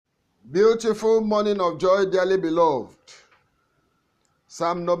Beautiful morning of joy, dearly beloved.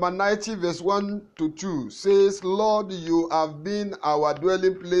 Psalm number 90 verse 1 to 2 says, Lord, you have been our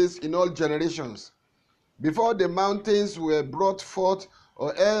dwelling place in all generations. Before the mountains were brought forth,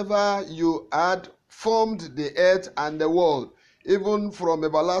 or ever you had formed the earth and the world, even from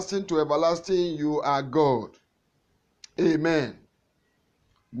everlasting to everlasting, you are God. Amen.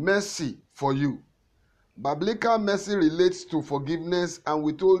 Mercy for you. Biblical mercy relates to forgiveness and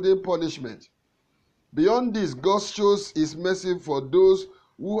withholding punishment. Beyond this, God shows his mercy for those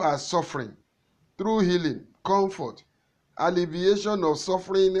who are suffering through healing, comfort, alleviation of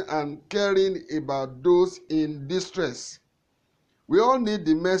suffering, and caring about those in distress. We all need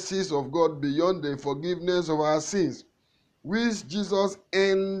the mercies of God beyond the forgiveness of our sins, which Jesus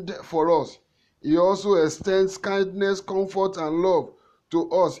earned for us. He also extends kindness, comfort, and love to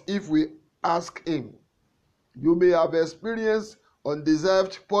us if we ask him. You may have experienced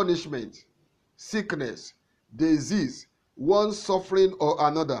undeserved punishment, sickness, disease, one suffering or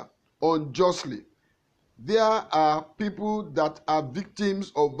another unjustly. There are people that are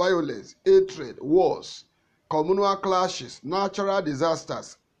victims of violence, hatred, wars, communal clashes, natural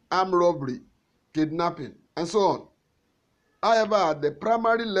disasters, armed robbery, kidnapping, and so on. However, at the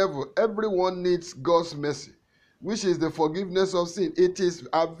primary level, everyone needs God's mercy, which is the forgiveness of sin. It is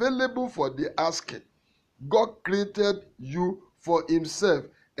available for the asking. God created you for himself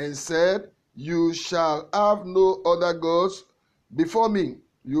and said, You shall have no other gods before me.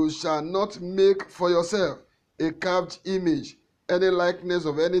 You shall not make for yourself a carved image, any likeness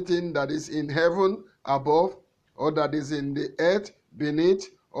of anything that is in heaven above, or that is in the earth beneath,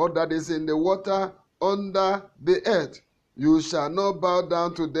 or that is in the water under the earth. You shall not bow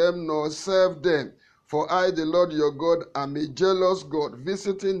down to them nor serve them. For I, the Lord your God, am a jealous God,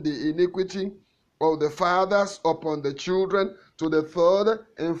 visiting the iniquity of the fathers upon the children to the third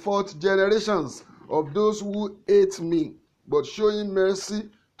and fourth generations of those who hate me, but showing mercy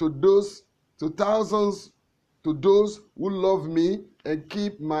to thousands, to those who love me and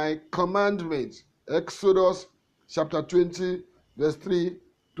keep my commandments. Exodus chapter 20 verse 3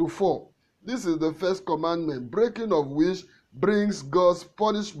 to 4. This is the first commandment, breaking of which brings God's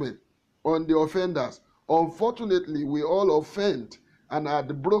punishment on the offenders. Unfortunately, we all offend and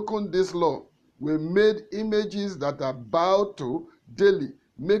had broken this law. We made images that are bowed to daily,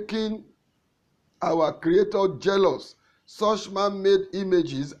 making our Creator jealous. Such man-made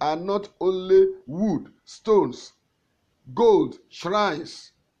images are not only wood, stones, gold,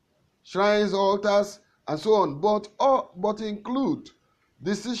 shrines, altars, and so on, but include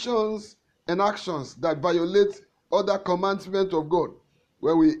decisions and actions that violate other commandments of God.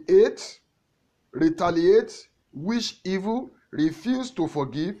 When we hate, retaliate, wish evil, refuse to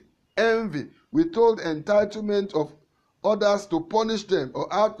forgive, envy, withhold entitlement of others to punish them or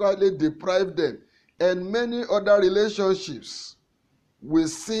outrightly deprive them, and many other relationships with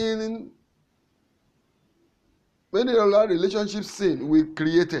sin, sin we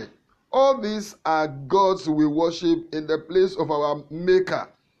created. All these are gods we worship in the place of our Maker.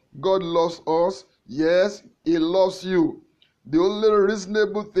 God loves us. Yes, he loves you. The only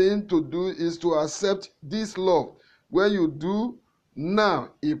reasonable thing to do is to accept this love. When you do,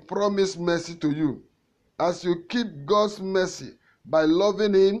 now he promised mercy to you. As you keep God's mercy by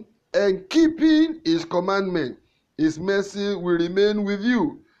loving him and keeping his commandment, his mercy will remain with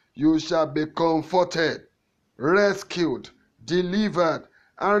you. You shall be comforted, rescued, delivered,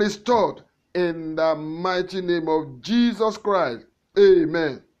 and restored in the mighty name of Jesus Christ.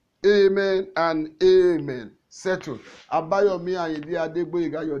 Amen. Amen and amen. Settled. Abayomi Ayinde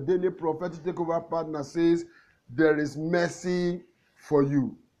Adegboyega, your daily prophetic takeover partner, says, there is mercy for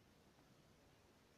you.